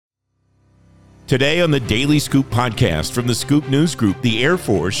Today on the Daily Scoop podcast from the Scoop News Group, the Air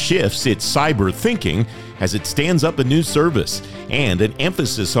Force shifts its cyber thinking as it stands up a new service and an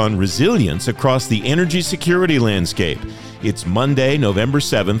emphasis on resilience across the energy security landscape. It's Monday, November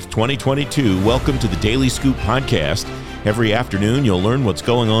 7th, 2022. Welcome to the Daily Scoop podcast. Every afternoon, you'll learn what's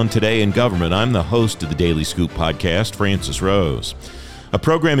going on today in government. I'm the host of the Daily Scoop podcast, Francis Rose. A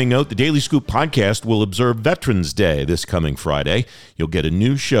programming note, the Daily Scoop podcast will observe Veterans Day this coming Friday. You'll get a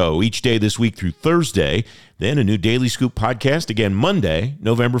new show each day this week through Thursday, then a new Daily Scoop podcast again Monday,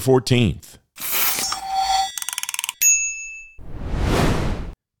 November 14th.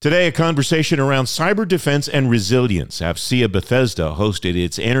 Today, a conversation around cyber defense and resilience. AFCEA Bethesda hosted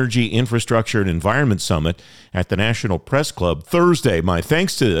its Energy, Infrastructure, and Environment Summit at the National Press Club Thursday. My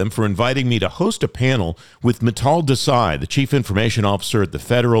thanks to them for inviting me to host a panel with Mittal Desai, the Chief Information Officer at the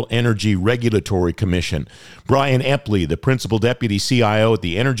Federal Energy Regulatory Commission, Brian Epley, the Principal Deputy CIO at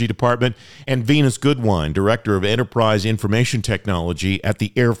the Energy Department, and Venus Goodwine, Director of Enterprise Information Technology at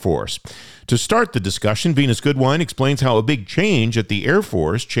the Air Force. To start the discussion, Venus Goodwine explains how a big change at the Air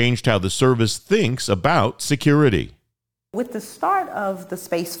Force changed how the service thinks about security. With the start of the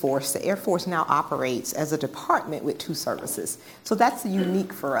Space Force, the Air Force now operates as a department with two services. So that's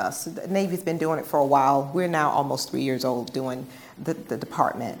unique for us. The Navy's been doing it for a while. We're now almost 3 years old doing the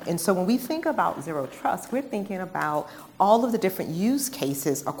department. And so when we think about Zero Trust, we're thinking about all of the different use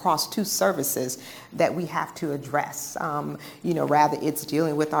cases across two services that we have to address. Rather it's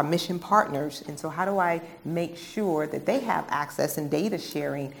dealing with our mission partners. And so how do I make sure that they have access and data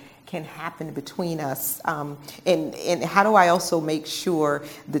sharing can happen between us, and how do I also make sure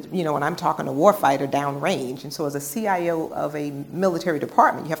that, when I'm talking to warfighter downrange, and so as a CIO of a military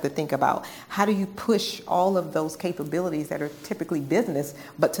department, you have to think about how do you push all of those capabilities that are typically business,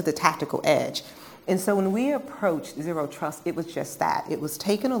 but to the tactical edge. And so when we approached Zero Trust, it was just that. It was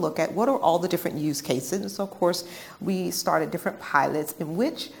taking a look at what are all the different use cases. And so, of course, we started different pilots. In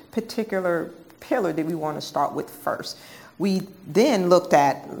which particular pillar did we want to start with first? We then looked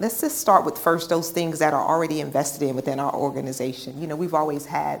at, let's just start with first those things that are already invested in within our organization. We've always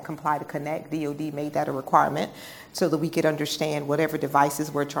had Comply to Connect. DoD made that a requirement so that we could understand whatever devices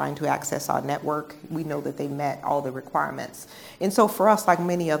we're trying to access our network. We know that they met all the requirements. And so for us, like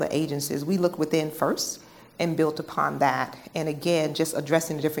many other agencies, we looked within first and built upon that. And again, just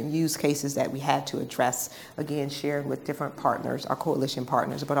addressing the different use cases that we had to address, again, sharing with different partners, our coalition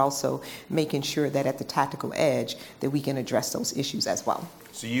partners, but also making sure that at the tactical edge that we can address those issues as well.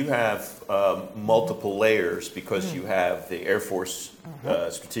 So you have multiple layers because you have the Air Force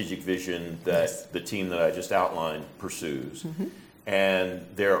strategic vision that the team that I just outlined pursues. And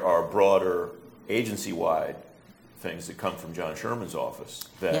there are broader agency-wide things that come from John Sherman's office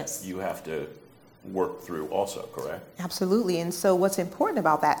that you have to work through also, correct? Absolutely. And so what's important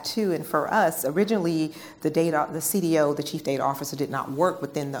about that too, and for us, originally the CDO, the Chief Data Officer, did not work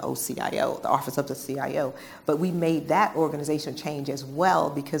within the OCIO, the Office of the CIO, but we made that organization change as well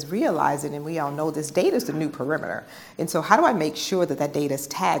because realizing, and we all know this, data is the new perimeter. And so how do I make sure that that data is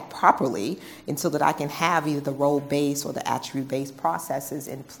tagged properly and so that I can have either the role-based or the attribute-based processes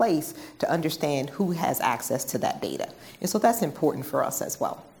in place to understand who has access to that data. And so that's important for us as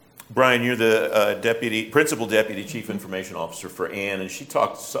well. Brian, you're the Principal Deputy Chief Information Officer for ANN, and she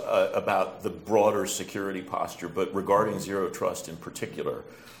talked about the broader security posture, but regarding Zero Trust in particular,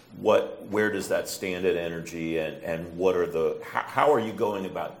 where does that stand at Energy, and how are you going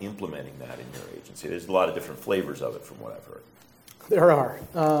about implementing that in your agency? There's a lot of different flavors of it from what I've heard. There are.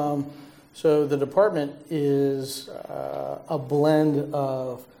 So the department is a blend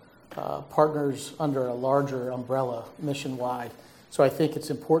of partners under a larger umbrella mission-wide. So I think it's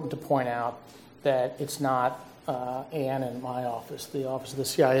important to point out that it's not Ann and my office, the office of the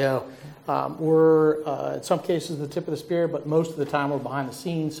CIO. We're, in some cases, the tip of the spear, but most of the time we're behind the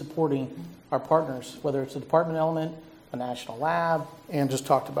scenes supporting our partners, whether it's a department element, a national lab, and just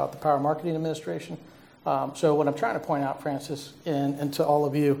talked about the Power Marketing Administration. So what I'm trying to point out, Francis, and to all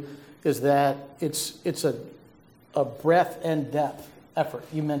of you, is that it's a breadth and depth effort.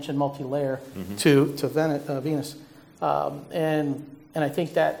 You mentioned multi-layer to Venus. And I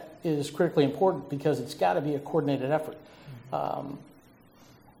think that is critically important because it's got to be a coordinated effort. I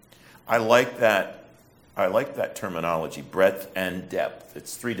like that terminology, breadth and depth.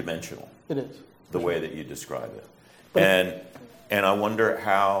 It's three-dimensional. It is. The way that you describe it. And I wonder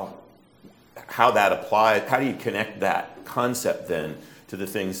how that applies. How do you connect that concept then to the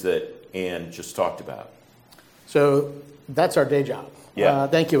things that Ann just talked about? So that's our day job. Yeah.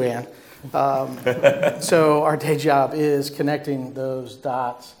 Thank you, Ann. So our day job is connecting those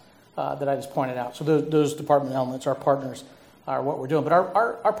dots that I just pointed out. So those department elements, our partners, are what we're doing. But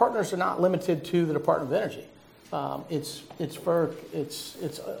our partners are not limited to the Department of Energy. It's FERC,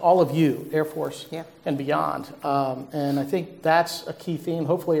 it's all of you, Air Force, and beyond. And I think that's a key theme.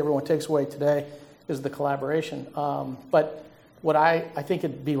 Hopefully everyone takes away today is the collaboration. But what I think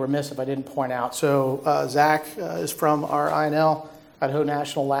it'd be remiss if I didn't point out. So Zach is from our INL, Idaho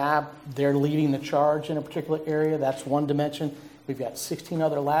National Lab. They're leading the charge in a particular area. That's one dimension. We've got 16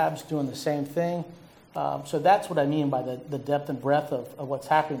 other labs doing the same thing. So that's what I mean by the depth and breadth of what's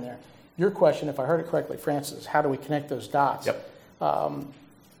happening there. Your question, if I heard it correctly, Francis, is how do we connect those dots? Yep.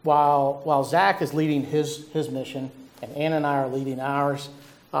 While Zach is leading his mission and Ann and I are leading ours,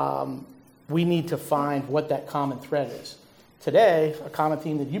 we need to find what that common thread is. Today, a common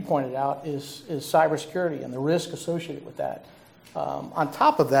theme that you pointed out is cybersecurity and the risk associated with that. On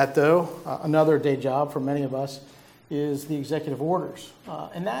top of that, though, another day job for many of us is the executive orders,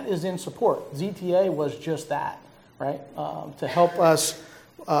 and that is in support. ZTA was just that, right? To help us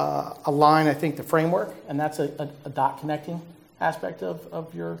align, I think, the framework, and that's a dot connecting aspect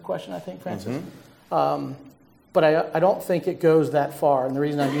of your question, I think, Francis. But I don't think it goes that far, and the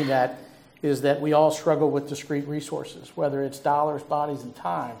reason I mean that is that we all struggle with discrete resources, whether it's dollars, bodies, and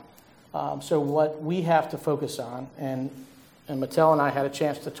time. So what we have to focus on, and Mattel and I had a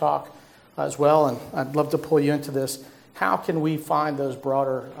chance to talk as well, and I'd love to pull you into this, how can we find those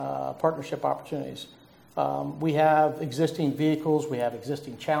broader partnership opportunities? We have existing vehicles, we have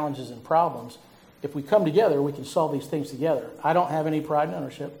existing challenges and problems. If we come together, we can solve these things together. I don't have any pride in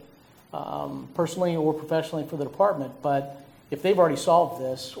ownership, personally or professionally for the department, but if they've already solved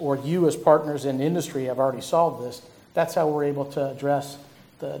this, or you as partners in the industry have already solved this, that's how we're able to address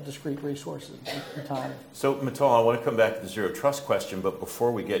the discrete resources in time. So, Mattel, I want to come back to the zero trust question, but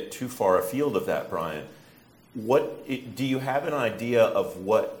before we get too far afield of that, Brian, do you have an idea of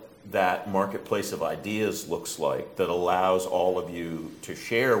what that marketplace of ideas looks like that allows all of you to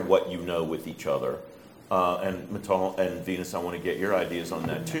share what you know with each other? And Mattel and Venus, I want to get your ideas on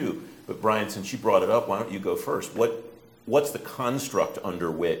that too. But Brian, since you brought it up, why don't you go first? What's the construct under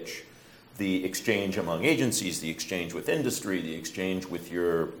which the exchange among agencies, the exchange with industry, the exchange with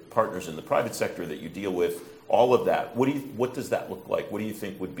your partners in the private sector that you deal with, all of that, what does that look like? What do you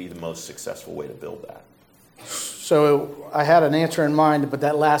think would be the most successful way to build that? So I had an answer in mind, but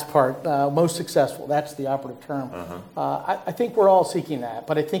that last part, most successful, that's the operative term. I think we're all seeking that,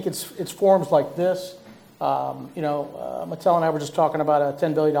 but I think it's forums like this. Mattel and I were just talking about a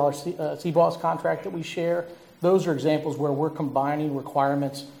 $10 billion CBOSS contract that we share. Those are examples where we're combining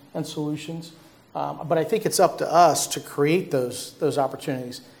requirements and solutions. But I think it's up to us to create those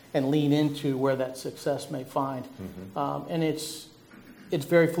opportunities and lean into where that success may find. And it's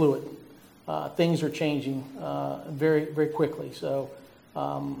very fluid. Things are changing very, very quickly. So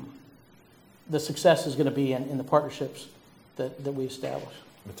the success is going to be in the partnerships that we establish.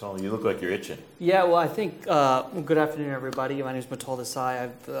 Mattel, you look like you're itching. Yeah, well, I think, good afternoon, everybody. My name is Mattel Desai. I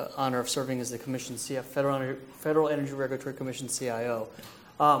have the honor of serving as the Commission Federal Energy Regulatory Commission CIO.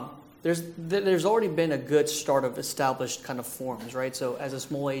 There's already been a good start of established kind of forums, right? So as a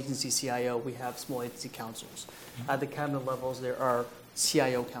small agency CIO, we have small agency councils. At the cabinet levels, there are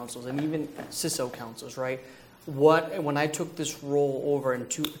CIO councils and even CISO councils, right? When I took this role over in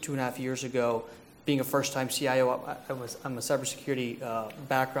two and a half years ago, being a first-time CIO, I'm a cybersecurity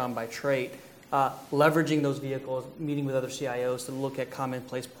background by trade. Leveraging those vehicles, meeting with other CIOs to look at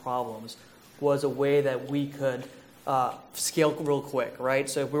commonplace problems was a way that we could scale real quick, right?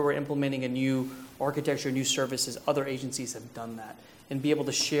 So if we were implementing a new architecture, new services, other agencies have done that. And be able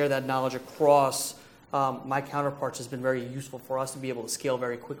to share that knowledge across my counterparts has been very useful for us to be able to scale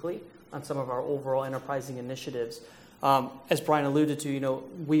very quickly on some of our overall enterprising initiatives. As Brian alluded to,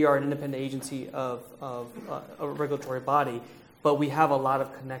 we are an independent agency of a regulatory body, but we have a lot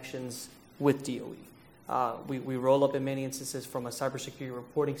of connections with DOE. We roll up in many instances from a cybersecurity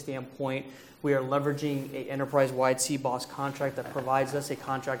reporting standpoint. We are leveraging an enterprise-wide CBOSS contract that provides us a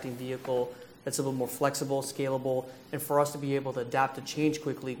contracting vehicle that's a little more flexible, scalable, and for us to be able to adapt to change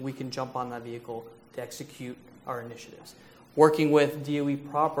quickly, we can jump on that vehicle to execute our initiatives. Working with DOE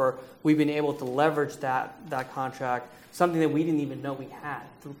proper, we've been able to leverage that contract, something that we didn't even know we had.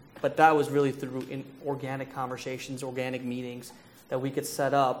 But that was really through organic conversations, organic meetings that we could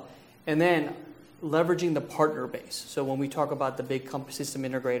set up. And then leveraging the partner base. So when we talk about the big system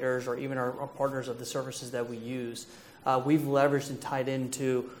integrators or even our partners of the services that we use, we've leveraged and tied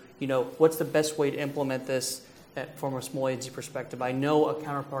into, what's the best way to implement this from a small agency perspective. I know a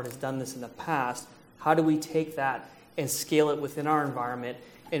counterpart has done this in the past. How do we take that and scale it within our environment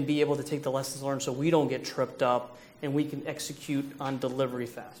and be able to take the lessons learned so we don't get tripped up and we can execute on delivery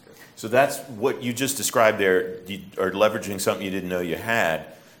faster. So that's what you just described there. You are leveraging something you didn't know you had.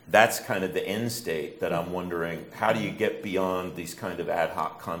 That's kind of the end state that I'm wondering, how do you get beyond these kind of ad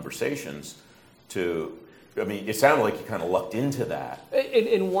hoc conversations to, I mean, it sounded like you kind of lucked into that.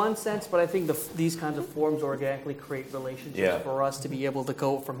 In one sense, but I think these kinds of forums organically create relationships for us to be able to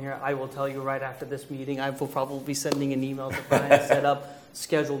go from here. I will tell you right after this meeting, I will probably be sending an email to Brian to set up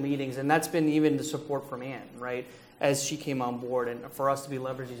schedule meetings, and that's been even the support from Ann, right, as she came on board, and for us to be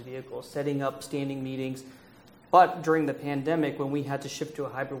leveraging these vehicles, setting up standing meetings. But during the pandemic, when we had to shift to a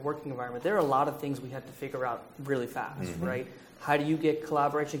hybrid working environment, there are a lot of things we had to figure out really fast, right? How do you get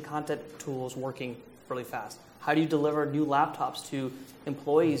collaboration content tools working really fast? How do you deliver new laptops to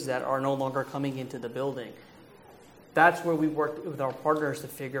employees that are no longer coming into the building? That's where we worked with our partners to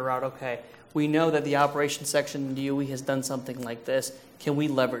figure out, okay, we know that the operations section in DOE has done something like this. Can we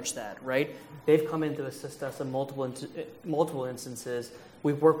leverage that, right? They've come in to assist us in multiple instances.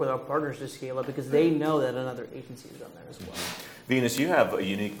 We've worked with our partners to scale up because they know that another agency is on there as well. Venus, you have a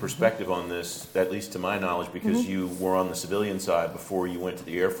unique perspective on this, at least to my knowledge, because you were on the civilian side before you went to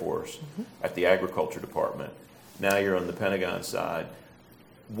the Air Force at the Agriculture Department. Now you're on the Pentagon side.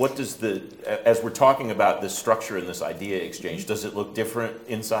 What does as we're talking about this structure and this idea exchange, does it look different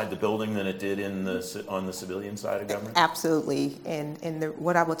inside the building than it did on the civilian side of government? Absolutely. And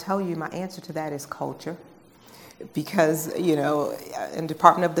what I will tell you, my answer to that is culture. Because, you know, in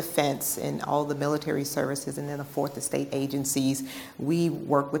Department of Defense and all the military services and then the fourth estate agencies, we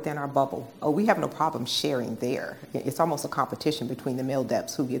work within our bubble. Oh, we have no problem sharing there. It's almost a competition between the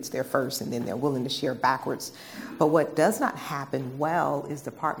MilDeps, who gets there first, and then they're willing to share backwards. But what does not happen well is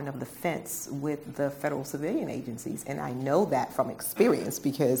Department of Defense with the federal civilian agencies. And I know that from experience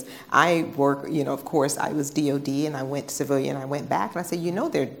because I work, you know, of course, I was DOD and I went civilian, I went back, and I said, you know,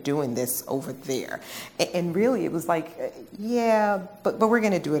 they're doing this over there. And really, it was like, yeah, but we're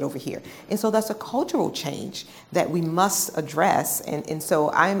going to do it over here. And so that's a cultural change that we must address. And so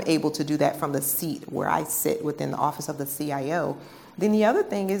I'm able to do that from the seat where I sit within the office of the CIO. Then the other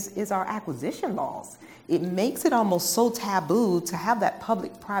thing is our acquisition laws. It makes it almost so taboo to have that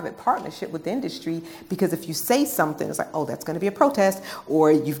public-private partnership with industry, because if you say something, it's like, oh, that's going to be a protest,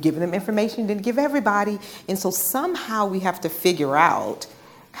 or you've given them information you didn't give everybody. And so somehow we have to figure out,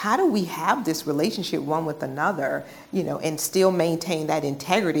 how do we have this relationship one with another, you know, and still maintain that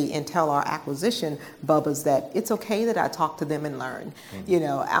integrity and tell our acquisition bubbas that it's okay that I talk to them and learn, you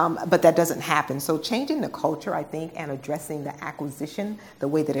know, but that doesn't happen. So changing the culture, I think, and addressing the acquisition, the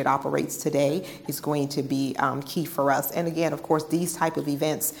way that it operates today, is going to be key for us. And again, of course, these type of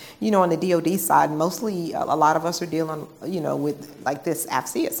events, you know, on the DoD side, mostly a lot of us are dealing, you know, with like this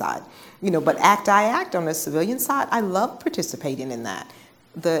AFCEA side, you know, but ACT on the civilian side, I love participating in that.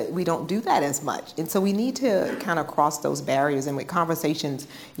 We don't do that as much. And so we need to kind of cross those barriers. And with conversations,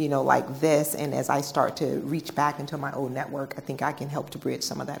 you know, like this, and as I start to reach back into my old network, I think I can help to bridge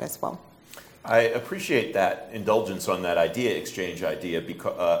some of that as well. I appreciate that indulgence on that idea exchange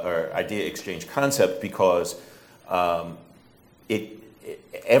concept, because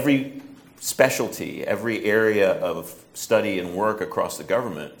every specialty, every area of study and work across the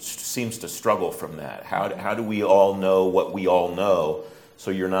government seems to struggle from that. How do we all know what we all know? So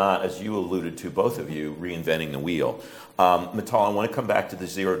you're not, as you alluded to, both of you, reinventing the wheel. Mittal, I want to come back to the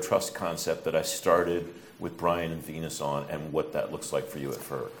zero trust concept that I started with Brian and Venus on, and what that looks like for you at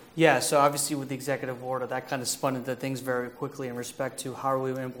FERC. Yeah, so obviously with the executive order, that kind of spun into things very quickly in respect to how are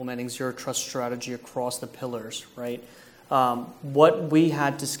we implementing zero trust strategy across the pillars, right? What we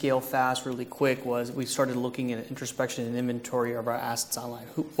had to scale fast really quick was we started looking at introspection and inventory of our assets online.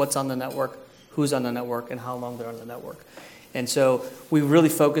 What's on the network, who's on the network, and how long they're on the network. And so we really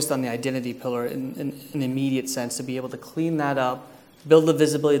focused on the identity pillar in an immediate sense to be able to clean that up, build the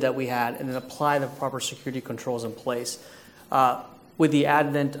visibility that we had, and then apply the proper security controls in place. With the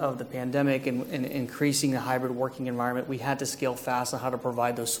advent of the pandemic and increasing the hybrid working environment, we had to scale fast on how to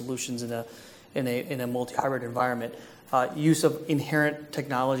provide those solutions in a multi-hybrid environment. Use of inherent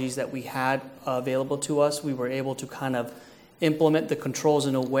technologies that we had available to us, we were able to kind of implement the controls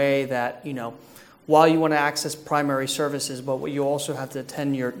in a way that, you know, while you want to access primary services, but you also have to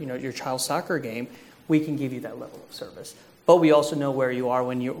attend your child's soccer game, we can give you that level of service. But we also know where you are,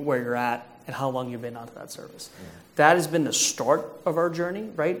 where you're at, and how long you've been onto that service. Yeah. That has been the start of our journey,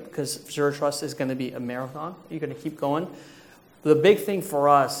 right? Because Zero Trust is going to be a marathon. You're going to keep going. The big thing for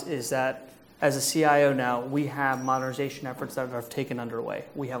us is that as a CIO now, we have modernization efforts that are taken underway.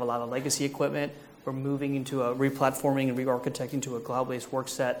 We have a lot of legacy equipment. We're moving into a replatforming and re-architecting to a cloud-based work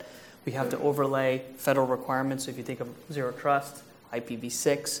set. We have to overlay federal requirements. So if you think of Zero Trust,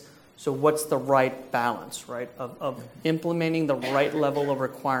 IPv6. So what's the right balance, right, of implementing the right level of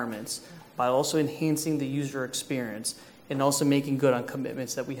requirements by also enhancing the user experience and also making good on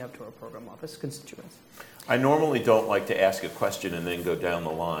commitments that we have to our program office constituents? I normally don't like to ask a question and then go down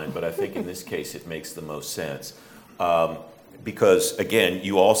the line, but I think in this case it makes the most sense. Because, again,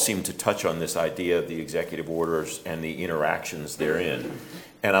 you all seem to touch on this idea of the executive orders and the interactions therein.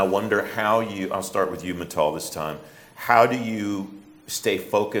 And I wonder how I'll start with you, Mittal, this time. How do you stay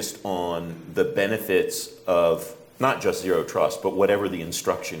focused on the benefits of not just Zero Trust, but whatever the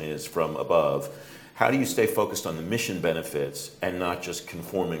instruction is from above? How do you stay focused on the mission benefits and not just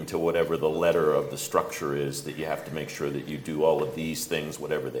conforming to whatever the letter of the structure is, that you have to make sure that you do all of these things,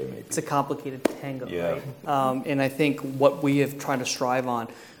 whatever they may be? It's a complicated tango, yeah. Right? And I think what we have tried to strive on,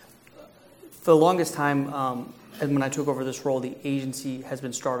 for the longest time, and when I took over this role, the agency has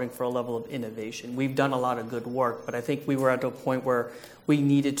been striving for a level of innovation. We've done a lot of good work, but I think we were at a point where we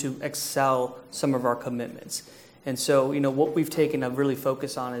needed to excel some of our commitments. And so, what we've taken to really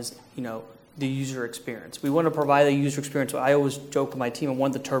focus on is, the user experience. We want to provide a user experience. I always joke with my team, I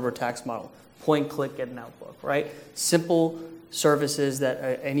want the TurboTax model. Point, click, get an outlook, right? Simple services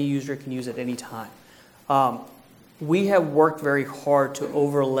that any user can use at any time. We have worked very hard to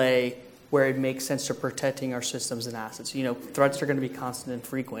overlay where it makes sense to protecting our systems and assets. Threats are going to be constant and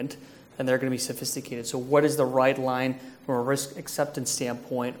frequent, and they're going to be sophisticated. So what is the right line from a risk acceptance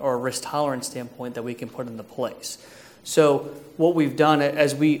standpoint or a risk tolerance standpoint that we can put into place? So what we've done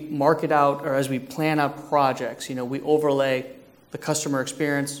as we market out or as we plan out projects, we overlay the customer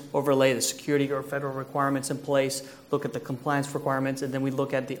experience, overlay the security or federal requirements in place, look at the compliance requirements, and then we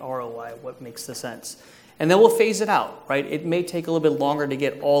look at the ROI, what makes the sense. And then we'll phase it out, right? It may take a little bit longer to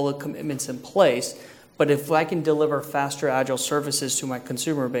get all the commitments in place, but if I can deliver faster, agile services to my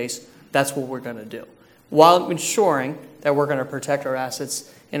consumer base, that's what we're going to do, while ensuring that we're going to protect our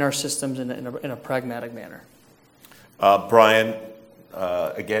assets and our systems in a pragmatic manner. Brian,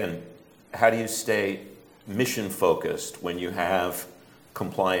 again, how do you stay mission-focused when you have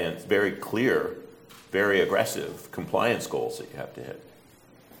compliance, very clear, very aggressive compliance goals that you have to hit?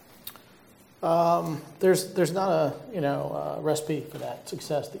 There's not a recipe for that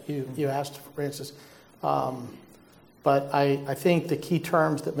success that you asked for, Francis. But I think the key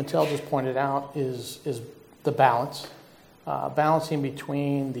terms that Mittal just pointed out is the balance, balancing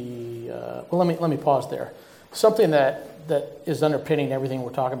between the. Well, let me pause there. Something that is underpinning everything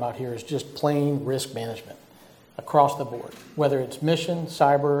we're talking about here is just plain risk management across the board, whether it's mission,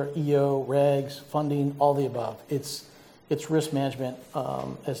 cyber, EO, regs, funding, all the above. It's risk management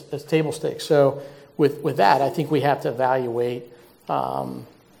as table stakes. So with that, I think we have to evaluate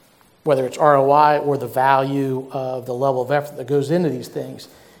whether it's ROI or the value of the level of effort that goes into these things.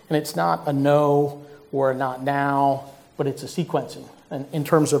 And it's not a no or a not now, but it's a sequencing in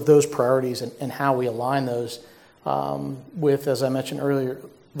terms of those priorities and how we align those with, as I mentioned earlier,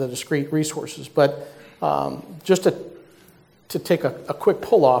 the discrete resources. But just to take a quick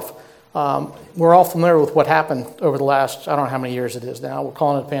pull off, we're all familiar with what happened over the last, I don't know how many years it is now, we're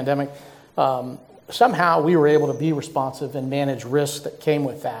calling it a pandemic. Somehow we were able to be responsive and manage risks that came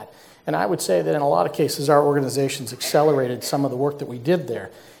with that. And I would say that in a lot of cases, our organizations accelerated some of the work that we did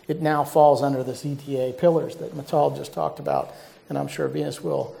there. It now falls under the CTA pillars that Mittal just talked about, and I'm sure Venus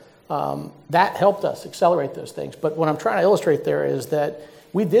will. That helped us accelerate those things. But what I'm trying to illustrate there is that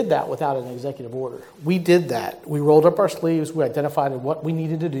we did that without an executive order. We did that. We rolled up our sleeves. We identified what we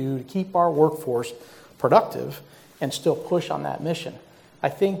needed to do to keep our workforce productive and still push on that mission. I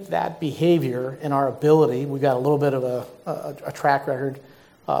think that behavior and our ability, we got a little bit of a track record,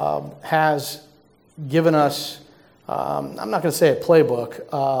 has given us, I'm not going to say a playbook,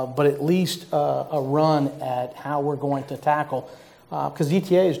 but at least a run at how we're going to tackle, because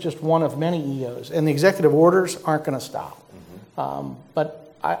ETA is just one of many EOs, and the executive orders aren't going to stop.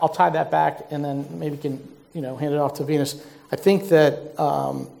 But I'll tie that back and then maybe can hand it off to Venus. I think that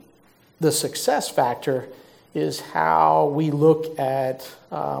the success factor is how we look at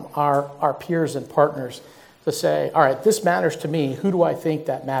our peers and partners to say, all right, this matters to me. Who do I think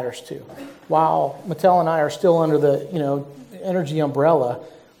that matters to? While Mittal and I are still under the energy umbrella,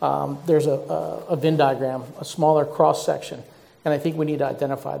 there's a Venn diagram, a smaller cross section, and I think we need to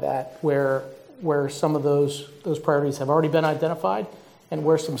identify that where some of those priorities have already been identified and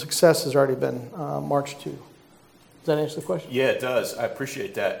where some success has already been marched to. Does that answer the question? Yeah, it does. I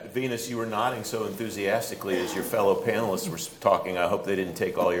appreciate that. Venus, you were nodding so enthusiastically as your fellow panelists were talking. I hope they didn't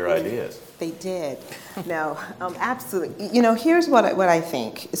take all your ideas. They did. No, absolutely. Here's what I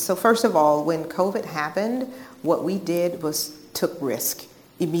think. So first of all, when COVID happened, what we did was took risk.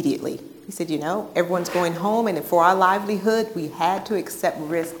 immediately. He said, everyone's going home, and for our livelihood, we had to accept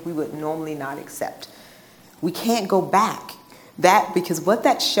risk we would normally not accept. We can't go back. Because what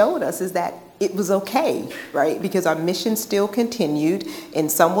that showed us is that it was okay, right? Because our mission still continued,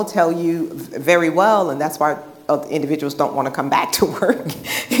 and some will tell you very well, and that's why individuals don't want to come back to work,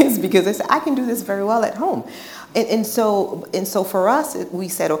 is because they say, I can do this very well at home. And so for us, we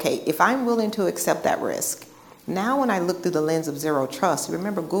said, okay, if I'm willing to accept that risk, now when I look through the lens of zero trust, you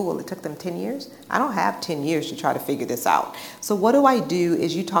remember Google, it took them 10 years? I don't have 10 years to try to figure this out. So what do I do,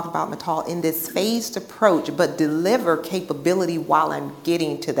 as you talked about, Mittal, in this phased approach, but deliver capability while I'm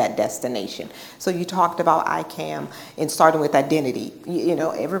getting to that destination? So you talked about ICAM and starting with identity.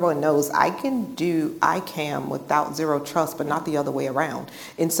 Everyone knows I can do ICAM without zero trust, but not the other way around.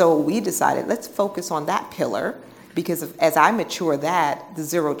 And so we decided, let's focus on that pillar, because as I mature that, the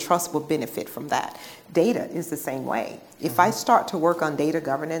zero trust will benefit from that. Data is the same way. If I start to work on data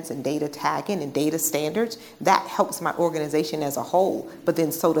governance and data tagging and data standards, that helps my organization as a whole, but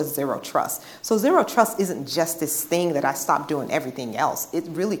then so does zero trust. So zero trust isn't just this thing that I stop doing everything else. It's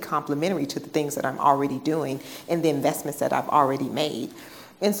really complementary to the things that I'm already doing and the investments that I've already made.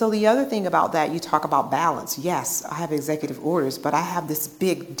 And so the other thing about that, you talk about balance. Yes, I have executive orders, but I have this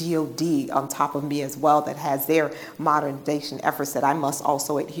big DOD on top of me as well that has their modernization efforts that I must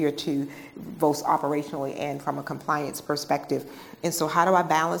also adhere to, both operationally and from a compliance perspective. And so how do I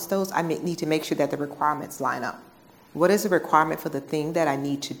balance those? I need to make sure that the requirements line up. What is the requirement for the thing that I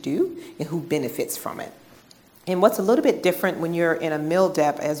need to do, and who benefits from it? And what's a little bit different when you're in a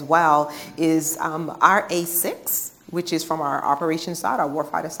MILDEP as well is our A6, which is from our operations side, our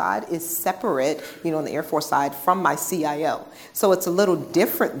warfighter side, is separate, on the Air Force side from my CIO. So it's a little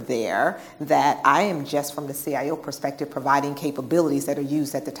different there that I am just from the CIO perspective providing capabilities that are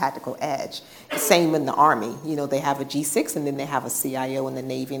used at the tactical edge. Same in the Army. They have a G6 and then they have a CIO in the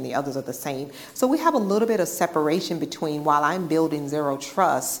Navy, and the others are the same. So we have a little bit of separation between while I'm building zero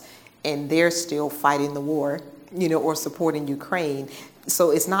trust and they're still fighting the war, or supporting Ukraine.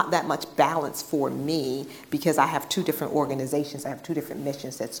 So it's not that much balance for me because I have two different organizations. I have two different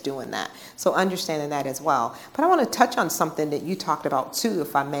missions that's doing that. So understanding that as well. But I want to touch on something that you talked about too,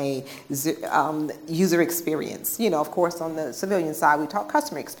 if I may, user experience. Of course, on the civilian side, we talk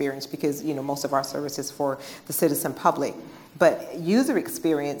customer experience because, most of our service is for the citizen public. But user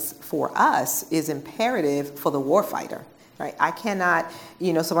experience for us is imperative for the warfighter, right? I cannot,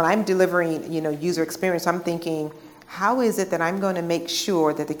 so when I'm delivering, user experience, I'm thinking, how is it that I'm going to make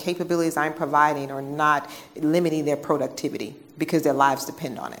sure that the capabilities I'm providing are not limiting their productivity because their lives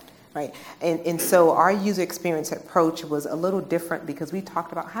depend on it, right? And so our user experience approach was a little different because we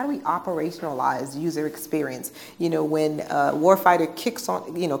talked about how do we operationalize user experience. When a warfighter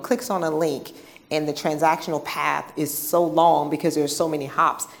clicks on a link and the transactional path is so long because there's so many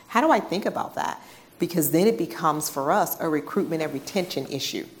hops, how do I think about that? Because then it becomes for us a recruitment and retention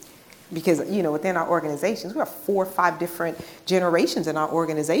issue. Because, within our organizations, we have 4 or 5 different generations in our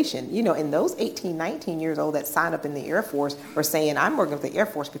organization. And those 18, 19 years old that sign up in the Air Force are saying, I'm working with the Air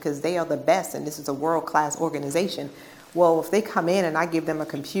Force because they are the best and this is a world-class organization. Well, if they come in and I give them a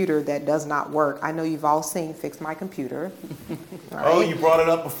computer that does not work, I know you've all seen Fix My Computer. Right? Oh, you brought it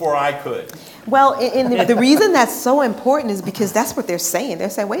up before I could. Well, and the reason that's so important is because that's what they're saying. They're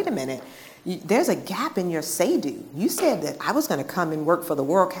saying, wait a minute. There's a gap in your say-do. You said that I was going to come and work for the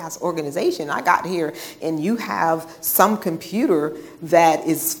world-class organization. I got here, and you have some computer that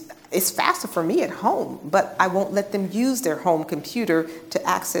is faster for me at home, but I won't let them use their home computer to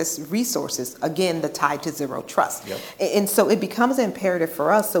access resources. Again, the tie to zero trust. Yep. And so it becomes imperative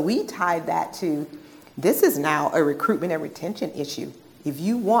for us. So we tied that to this is now a recruitment and retention issue. If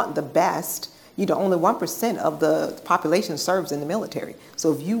you want the best, only 1% of the population serves in the military.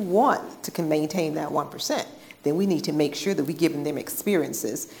 So if you want to maintain that 1%, then we need to make sure that we're giving them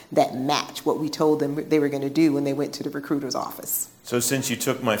experiences that match what we told them they were going to do when they went to the recruiter's office. So since you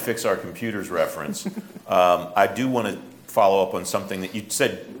took my Fix Our Computers reference, I do want to follow up on something that you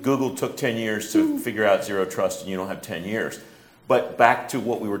said. Google took 10 years to figure out zero trust, and you don't have 10 years. But back to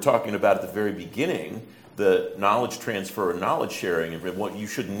what we were talking about at the very beginning, the knowledge transfer and knowledge sharing, and what you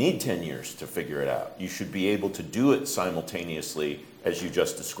shouldn't need 10 years to figure it out. You should be able to do it simultaneously, as you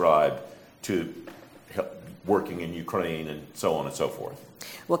just described, to help working in Ukraine and so on and so forth.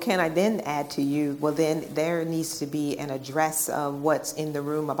 Well, can I then add to you, well, then there needs to be an address of what's in the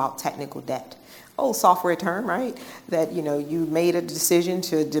room about technical debt. old software term, right? That, you made a decision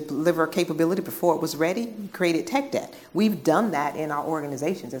to deliver capability before it was ready, you created tech debt. We've done that in our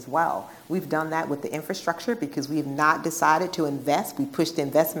organizations as well. We've done that with the infrastructure because we have not decided to invest. We pushed the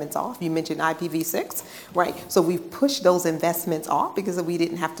investments off. You mentioned IPv6, right? So we've pushed those investments off because we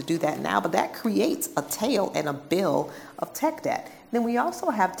didn't have to do that now, but that creates a tail and a bill of tech debt. Then we also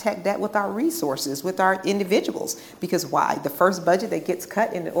have tech debt with our resources, with our individuals, because why? The first budget that gets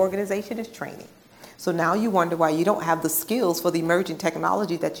cut in the organization is training. So now you wonder why you don't have the skills for the emerging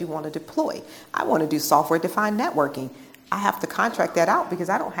technology that you want to deploy. I want to do software-defined networking. I have to contract that out because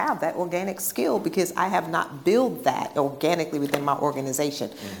I don't have that organic skill because I have not built that organically within my organization.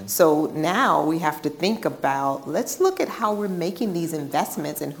 Mm-hmm. So now we have to think about, let's look at how we're making these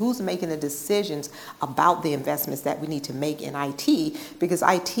investments and who's making the decisions about the investments that we need to make in IT, because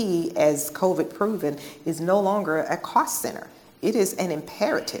IT, as COVID proven, is no longer a cost center. It is an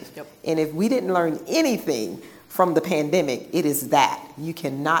imperative. Yep. And if we didn't learn anything from the pandemic, it is that. You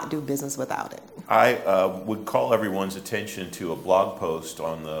cannot do business without it. I would call everyone's attention to a blog post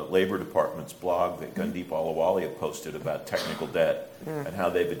on the Labor Department's blog that Gundeep Ahluwalia posted about technical debt and how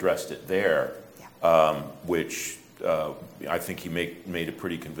they've addressed it there, which I think he made a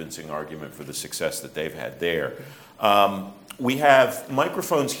pretty convincing argument for the success that they've had there. We have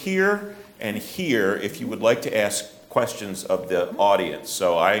microphones here and here if you would like to ask questions of the audience.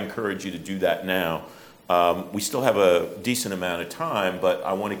 So I encourage you to do that now. We still have a decent amount of time, but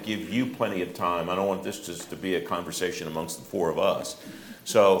I want to give you plenty of time. I don't want this just to be a conversation amongst the four of us.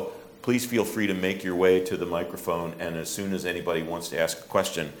 So please feel free to make your way to the microphone, and as soon as anybody wants to ask a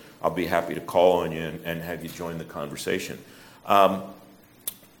question, I'll be happy to call on you and have you join the conversation.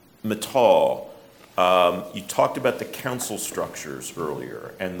 Mittal, you talked about the council structures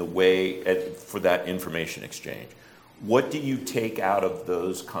earlier and the way for that information exchange. What do you take out of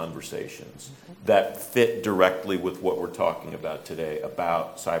those conversations that fit directly with what we're talking about today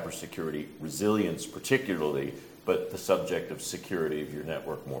about cybersecurity, resilience particularly, but the subject of security of your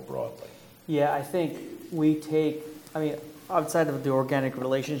network more broadly? Yeah, I think outside of the organic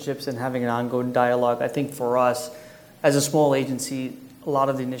relationships and having an ongoing dialogue, I think for us, as a small agency, a lot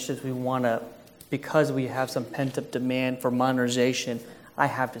of the initiatives we want to, because we have some pent-up demand for modernization, I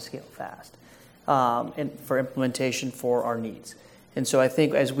have to scale fast. And for implementation for our needs. And so I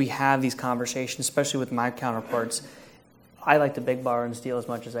think as we have these conversations, especially with my counterparts, I like to beg, borrow, and steal as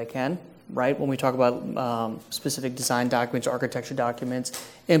much as I can, right? When we talk about specific design documents, architecture documents,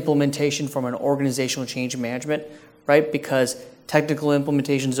 implementation from an organizational change management, right? Because technical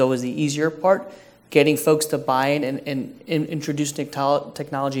implementation is always the easier part. Getting folks to buy in and introduce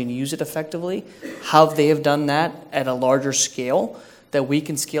technology and use it effectively, how they have done that at a larger scale that we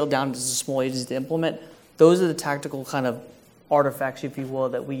can scale down as a small agency to implement. Those are the tactical kind of artifacts, if you will,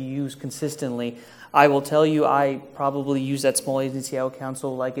 that we use consistently. I will tell you, I probably use that small agency CIO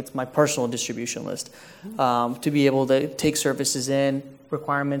council like it's my personal distribution list to be able to take services in,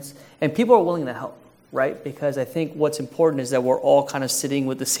 requirements, and people are willing to help, right? Because I think what's important is that we're all kind of sitting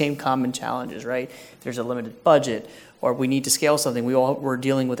with the same common challenges, right? If there's a limited budget or we need to scale something, we're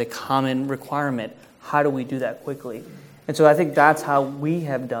dealing with a common requirement. How do we do that quickly? And so I think that's how we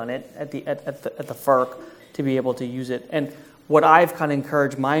have done it at the FERC to be able to use it. And what I've kind of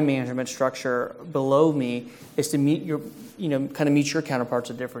encouraged my management structure below me is to meet your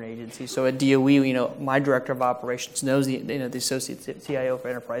counterparts at different agencies. So at DOE, my director of operations knows the associate CIO for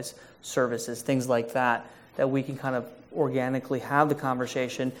enterprise services, things like that we can kind of organically have the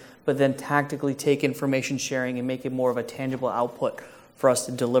conversation, but then tactically take information sharing and make it more of a tangible output for us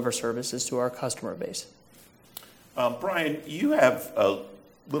to deliver services to our customer base. Brian, you have a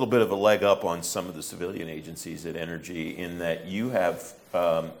little bit of a leg up on some of the civilian agencies at Energy in that you have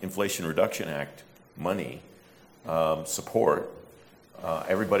Inflation Reduction Act money support.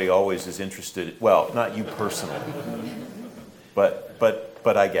 Everybody always is interested. Well, not you personally, but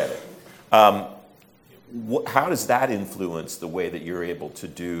I get it. How does that influence the way that you're able to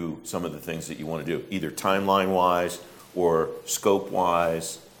do some of the things that you want to do, either timeline-wise or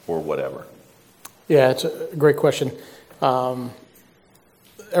scope-wise or whatever? Yeah, it's a great question.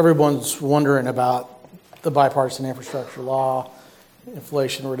 Everyone's wondering about the bipartisan infrastructure law,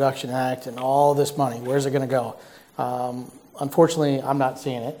 Inflation Reduction Act, and all this money. Where's it going to go? Unfortunately, I'm not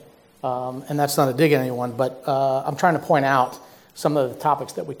seeing it, and that's not a dig at anyone, but I'm trying to point out some of the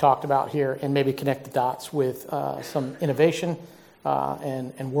topics that we talked about here and maybe connect the dots with some innovation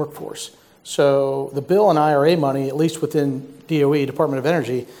and workforce. So the bill and IRA money, at least within DOE, Department of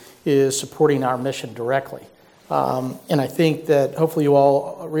Energy, is supporting our mission directly. And I think that hopefully you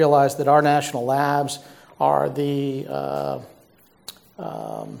all realize that our national labs are the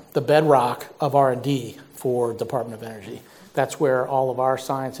the bedrock of R&D for Department of Energy. That's where all of our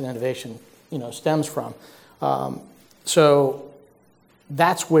science and innovation, stems from. So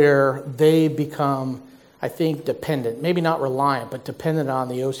that's where they become, I think, dependent, maybe not reliant, but dependent on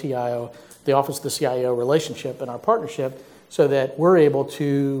the OCIO, the Office of the CIO relationship and our partnership, so that we're able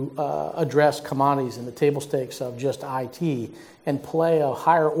to address commodities and the table stakes of just IT and play a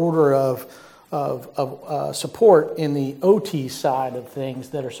higher order of support in the OT side of things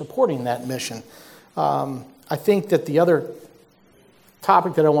that are supporting that mission. I think that the other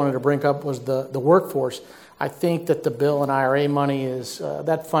topic that I wanted to bring up was the workforce. I think that the bill and IRA money is,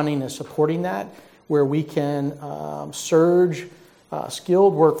 that funding is supporting that, where we can surge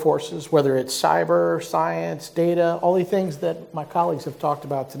skilled workforces, whether it's cyber, science, data, all the things that my colleagues have talked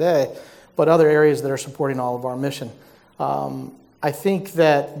about today, but other areas that are supporting all of our mission. I think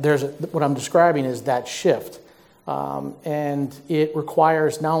that what I'm describing is that shift. And it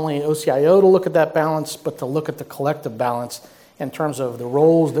requires not only OCIO to look at that balance, but to look at the collective balance in terms of the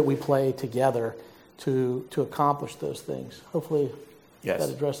roles that we play together to accomplish those things. Hopefully that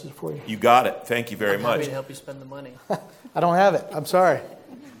addresses it for you. You got it. Thank you very I'm much. happy to help you spend the money. I don't have it. I'm sorry.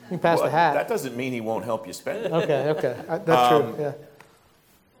 You can pass the hat. That doesn't mean he won't help you spend it. Okay. That's true, yeah.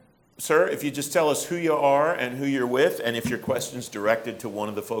 Sir, if you just tell us who you are and who you're with, and if your question's directed to one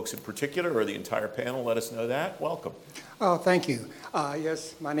of the folks in particular or the entire panel, let us know that. Welcome. Oh, thank you.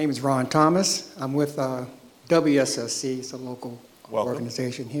 Yes, my name is Ron Thomas. I'm with WSSC. It's a local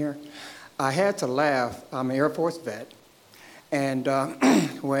organization here. I had to laugh. I'm an Air Force vet. And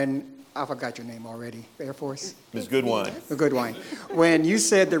when, I forgot your name already, Air Force? Ms. Goodwine. Goodwine. When you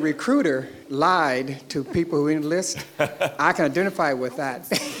said the recruiter lied to people who enlist, I can identify with that.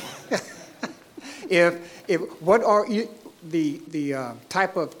 What are the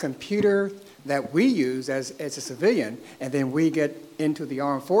type of computer that we use as a civilian, and then we get into the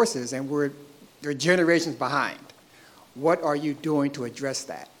armed forces and they're generations behind. What are you doing to address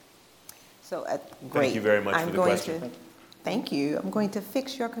that? So, great. Thank you very much for the question. Thank you. I'm going to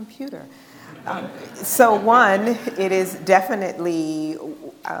fix your computer. So one, it is definitely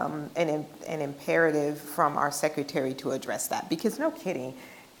an imperative from our secretary to address that, because no kidding,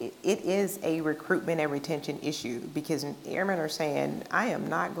 it is a recruitment and retention issue, because airmen are saying, I am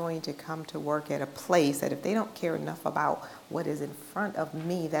not going to come to work at a place that if they don't care enough about what is in front of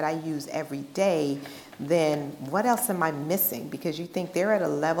me that I use every day, then what else am I missing? Because you think they're at a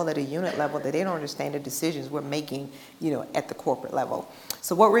level, at a unit level, that they don't understand the decisions we're making, at the corporate level.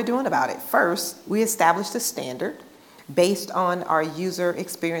 So what we're doing about it, first, we established a standard based on our user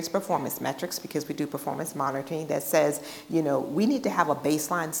experience performance metrics, because we do performance monitoring, that says, we need to have a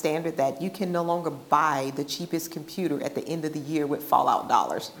baseline standard that you can no longer buy the cheapest computer at the end of the year with fallout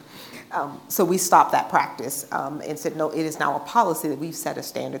dollars. So we stopped that practice and said, no, it is now a policy that we've set a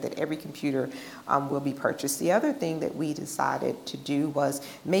standard that every computer will be purchased. The other thing that we decided to do was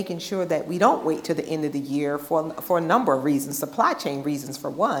making sure that we don't wait to the end of the year for a number of reasons, supply chain reasons for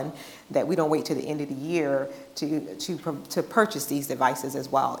one, that we don't wait to the end of the year to purchase these devices as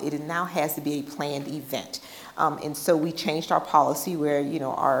well. It now has to be a planned event. And so we changed our policy where,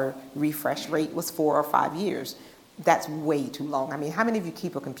 our refresh rate was 4 or 5 years. That's way too long. I mean, how many of you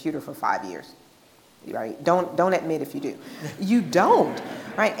keep a computer for 5 years? Right? Don't admit if you do. You don't,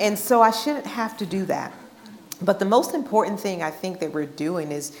 right? And so I shouldn't have to do that. But the most important thing I think that we're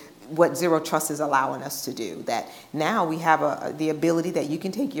doing is what Zero Trust is allowing us to do. That now we have the ability that you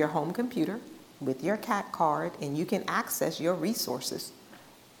can take your home computer with your CAT card and you can access your resources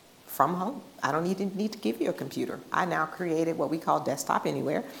from home. I don't need to give you a computer. I now created what we call Desktop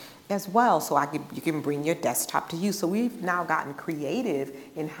Anywhere as well, so you can bring your desktop to use. So we've now gotten creative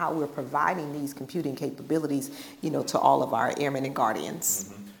in how we're providing these computing capabilities, to all of our airmen and guardians.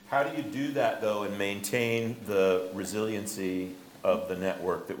 Mm-hmm. How do you do that, though, and maintain the resiliency of the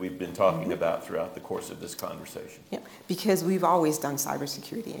network that we've been talking about throughout the course of this conversation? Yeah, because we've always done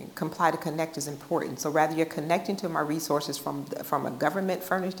cybersecurity, and comply to connect is important. So whether you're connecting to my resources from a government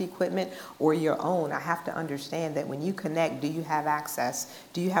furnished equipment or your own, I have to understand that when you connect, do you have access?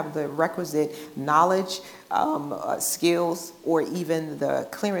 Do you have the requisite knowledge, skills, or even the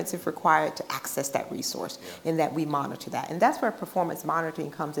clearance if required to access that resource? And that we monitor that. And that's where performance monitoring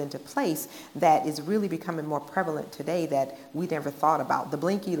comes into place, that is really becoming more prevalent today that we never thought about. The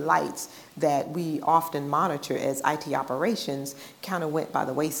blinky lights that we often monitor as IT operations kind of went by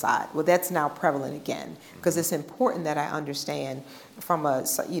the wayside. Well, that's now prevalent again, because it's important that I understand from a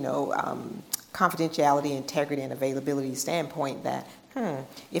confidentiality, integrity, and availability standpoint that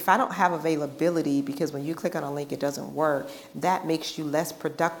if I don't have availability, because when you click on a link it doesn't work, that makes you less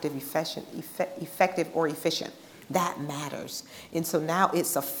productive, effective, or efficient. that matters. And so now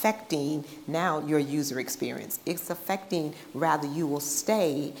it's affecting now your user experience. It's affecting rather you will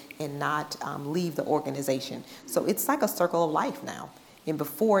stay and not leave the organization. So it's like a circle of life now. And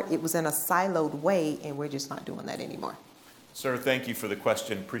before it was in a siloed way, and we're just not doing that anymore. Sir, thank you for the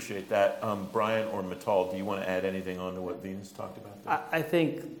question. Appreciate that. Brian or Mittal, do you want to add anything on to what Venus talked about there? I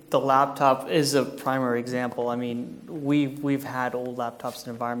think the laptop is a primary example. I mean, we've had old laptops in the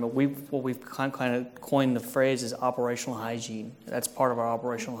environment. We've kind of coined the phrase is operational hygiene. That's part of our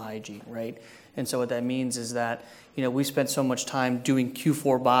operational hygiene, right? And so what that means is that, we spent so much time doing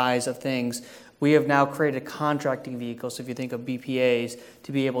Q4 buys of things. We have now created a contracting vehicle, so if you think of BPAs,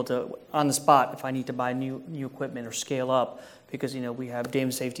 to be able to, on the spot, if I need to buy new equipment or scale up, because we have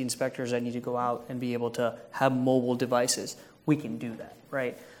dam safety inspectors that need to go out and be able to have mobile devices, we can do that,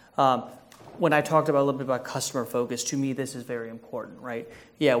 right? When I talked about a little bit about customer focus, to me this is very important, right?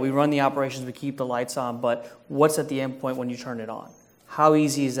 Yeah, we run the operations, we keep the lights on, but what's at the end point when you turn it on? How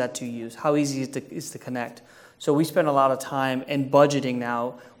easy is that to use? How easy is to connect? So we spend a lot of time in budgeting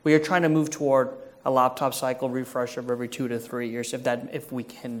now. We are trying to move toward a laptop cycle refresh of every 2 to 3 years, if we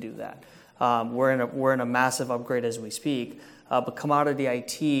can do that. We're in a massive upgrade as we speak, but commodity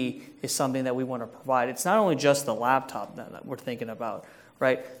IT is something that we want to provide. It's not only just the laptop that we're thinking about,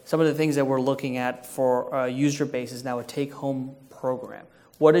 right? Some of the things that we're looking at for user base is now a take-home program.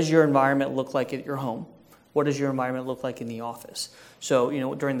 What does your environment look like at your home? What does your environment look like in the office? So,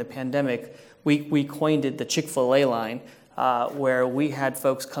 during the pandemic, we coined it the Chick-fil-A line, where we had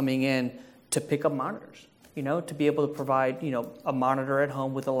folks coming in to pick up monitors, to be able to provide, a monitor at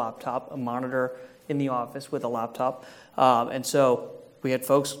home with a laptop, a monitor in the office with a laptop. And so we had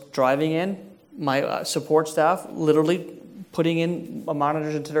folks driving in, my support staff literally putting in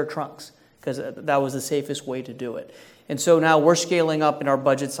monitors into their trunks because that was the safest way to do it. And so now we're scaling up in our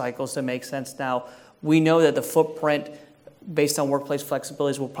budget cycles to make sense now. We know that the footprint based on workplace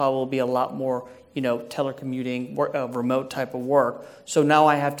flexibilities will probably be a lot more telecommuting, remote type of work. So now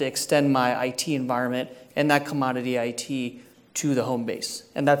I have to extend my IT environment and that commodity IT to the home base.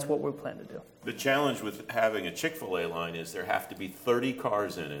 And that's what we plan to do. The challenge with having a Chick-fil-A line is there have to be 30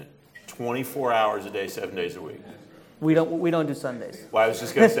 cars in it, 24 hours a day, 7 days a week. We don't do Sundays. Well, I was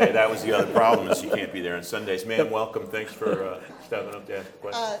just going to say that was the other problem is you can't be there on Sundays. Ma'am, welcome. Thanks for stepping up to ask a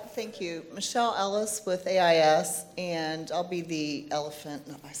question. Thank you. Michelle Ellis with AIS, and I'll be the elephant,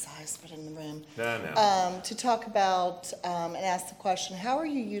 not my size, but in the room. No. To talk about and ask the question, how are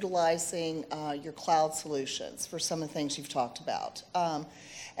you utilizing your cloud solutions for some of the things you've talked about?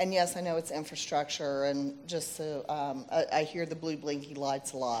 And yes, I know it's infrastructure, and just so I hear the blue blinky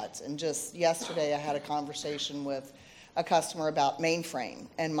lights a lot. And just yesterday I had a conversation with a customer about mainframe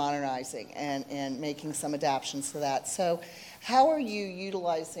and modernizing and making some adaptations to that. So how are you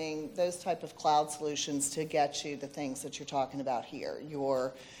utilizing those type of cloud solutions to get you the things that you're talking about here?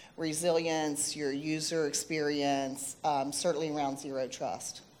 Your resilience, your user experience, certainly around zero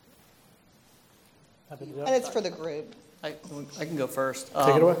trust. And it's for the group. I can go first.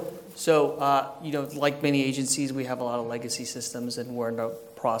 Take it away. So, like many agencies, we have a lot of legacy systems, and we're in the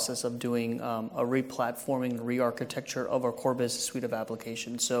process of doing a re-platforming and re-architecture of our core business suite of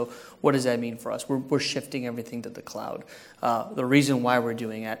applications. So what does that mean for us? We're shifting everything to the cloud. The reason why we're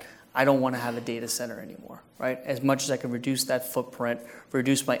doing it, I don't want to have a data center anymore, right? As much as I can reduce that footprint,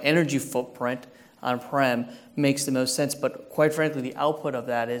 reduce my energy footprint on-prem, makes the most sense. But quite frankly, the output of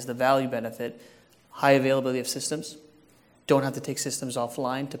that is the value benefit, high availability of systems, don't have to take systems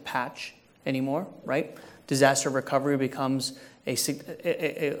offline to patch anymore, right? Disaster recovery becomes something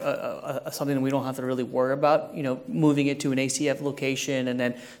that we don't have to really worry about, moving it to an ACF location and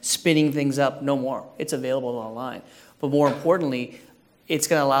then spinning things up, no more. It's available online. But more importantly, it's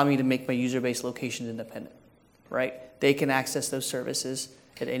going to allow me to make my user base locations independent, right? They can access those services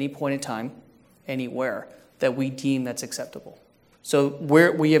at any point in time, anywhere that we deem that's acceptable. So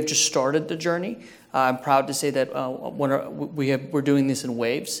we have just started the journey. I'm proud to say that we're doing this in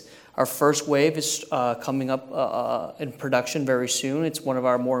waves. Our first wave is coming up in production very soon. It's one of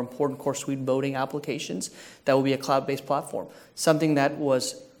our more important core suite voting applications. That will be a cloud-based platform. Something that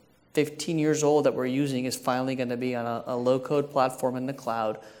was 15 years old that we're using is finally going to be on a low-code platform in the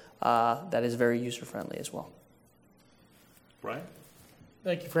cloud that is very user-friendly as well. Brian?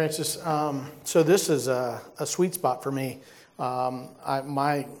 Thank you, Francis. So this is a sweet spot for me.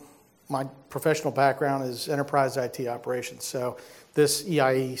 My professional background is enterprise IT operations. So this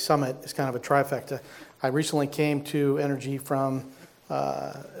EIE Summit is kind of a trifecta. I recently came to Energy from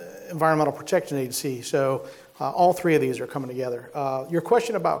Environmental Protection Agency. So all three of these are coming together. Your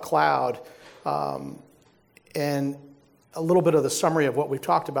question about cloud and a little bit of the summary of what we've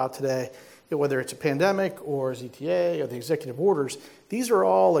talked about today whether it's a pandemic or ZTA or the executive orders, these are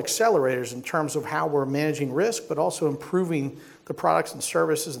all accelerators in terms of how we're managing risk, but also improving the products and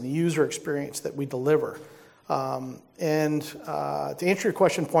services and the user experience that we deliver. To answer your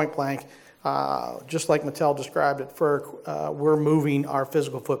question point blank, just like Mattel described at FERC, we're moving our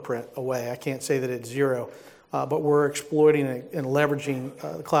physical footprint away. I can't say that it's zero, but we're exploiting and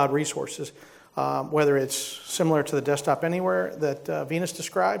leveraging the cloud resources, whether it's similar to the desktop anywhere that Venus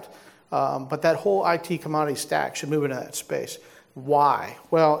described, but that whole IT commodity stack should move into that space. Why?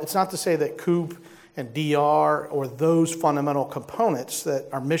 Well, it's not to say that COOP and DR or those fundamental components that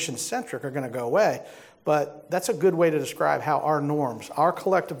are mission-centric are going to go away, but that's a good way to describe how our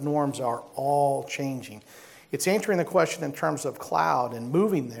collective norms are all changing. It's answering the question in terms of cloud and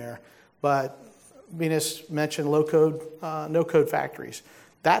moving there, but Venus mentioned low-code, no-code factories.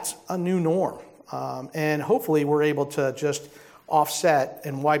 That's a new norm, and hopefully we're able to just offset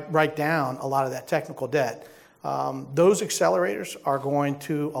and write down a lot of that technical debt. Those accelerators are going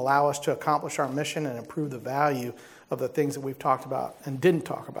to allow us to accomplish our mission and improve the value of the things that we've talked about and didn't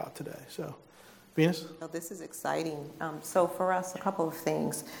talk about today. So, Venus? Well, this is exciting. So for us, a couple of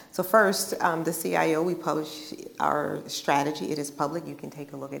things. So first, the CIO, we publish our strategy. It is public. You can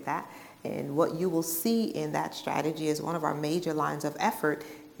take a look at that. And what you will see in that strategy is one of our major lines of effort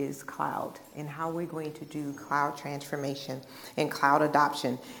is cloud and how we're going to do cloud transformation and cloud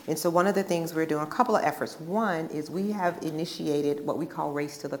adoption. And so one of the things we're doing, a couple of efforts. One is we have initiated what we call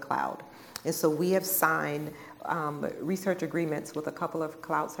Race to the Cloud. And so we have signed research agreements with a couple of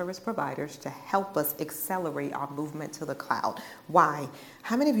cloud service providers to help us accelerate our movement to the cloud. Why?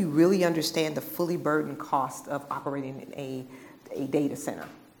 How many of you really understand the fully burdened cost of operating in a data center?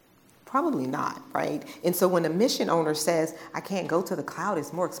 Probably not, right? And so when a mission owner says, I can't go to the cloud,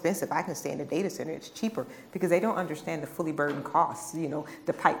 it's more expensive, I can stay in the data center, it's cheaper, because they don't understand the fully burdened costs,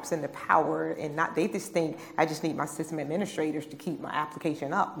 the pipes and the power, and they just think, I just need my system administrators to keep my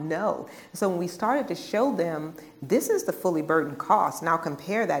application up. No. So when we started to show them, this is the fully burdened cost, now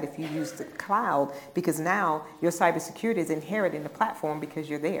compare that if you use the cloud, because now your cybersecurity is inherent in the platform because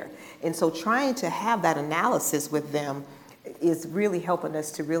you're there. And so trying to have that analysis with them is really helping us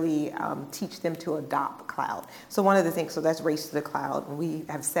to really teach them to adopt cloud. So one of the things, so that's Race to the Cloud. We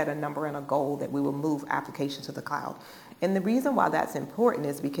have set a number and a goal that we will move applications to the cloud. And the reason why that's important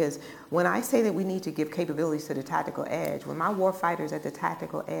is because when I say that we need to give capabilities to the tactical edge, when my warfighter is at the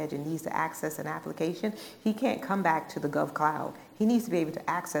tactical edge and needs to access an application, he can't come back to the Gov Cloud. He needs to be able to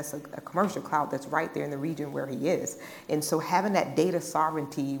access a commercial cloud that's right there in the region where he is. And so having that data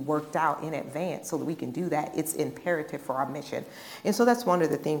sovereignty worked out in advance so that we can do that, it's imperative for our mission. And so that's one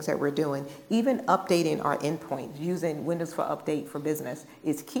of the things that we're doing. Even updating our endpoint, using Windows for Update for Business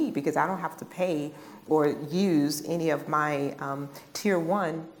is key, because I don't have to pay or use any of my tier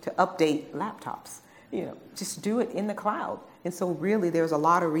 1 to update laptops. Just do it in the cloud. And so really there's a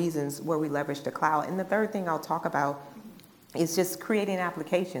lot of reasons where we leverage the cloud. And the third thing I'll talk about is just creating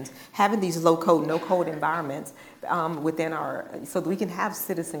applications, having these low-code, no-code environments within so that we can have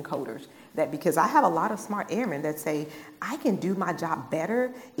citizen coders. Because I have a lot of smart airmen that say, I can do my job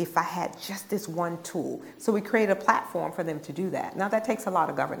better if I had just this one tool. So we create a platform for them to do that. Now that takes a lot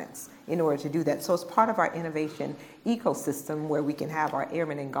of governance in order to do that. So it's part of our innovation ecosystem where we can have our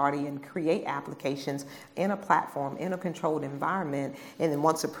airmen and guardian create applications in a platform, in a controlled environment, and then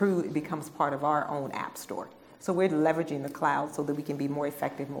once approved, it becomes part of our own app store. So we're leveraging the cloud so that we can be more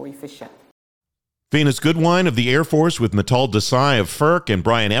effective, more efficient. Venus Goodwine of the Air Force with Mittal Desai of FERC and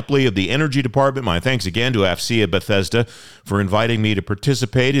Brian Epley of the Energy Department. My thanks again to AFCEA Bethesda for inviting me to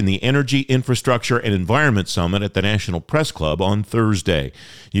participate in the Energy, Infrastructure, and Environment Summit at the National Press Club on Thursday.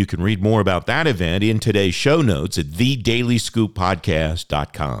 You can read more about that event in today's show notes at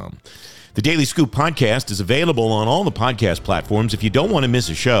thedailyscooppodcast.com. The Daily Scoop podcast is available on all the podcast platforms. If you don't want to miss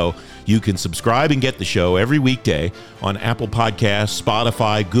a show, you can subscribe and get the show every weekday on Apple Podcasts,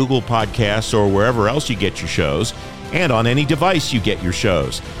 Spotify, Google Podcasts, or wherever else you get your shows, and on any device you get your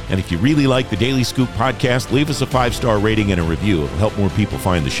shows. And if you really like the Daily Scoop podcast, leave us a 5-star rating and a review. It will help more people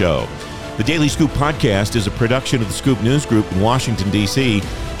find the show. The Daily Scoop podcast is a production of the Scoop News Group in Washington, D.C.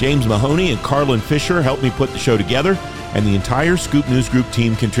 James Mahoney and Carlin Fisher helped me put the show together, and the entire Scoop News Group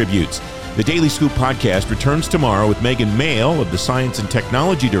team contributes. The Daily Scoop podcast returns tomorrow with Megan Mail of the Science and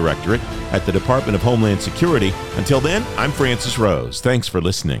Technology Directorate at the Department of Homeland Security. Until then, I'm Francis Rose. Thanks for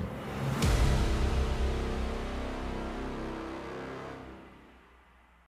listening.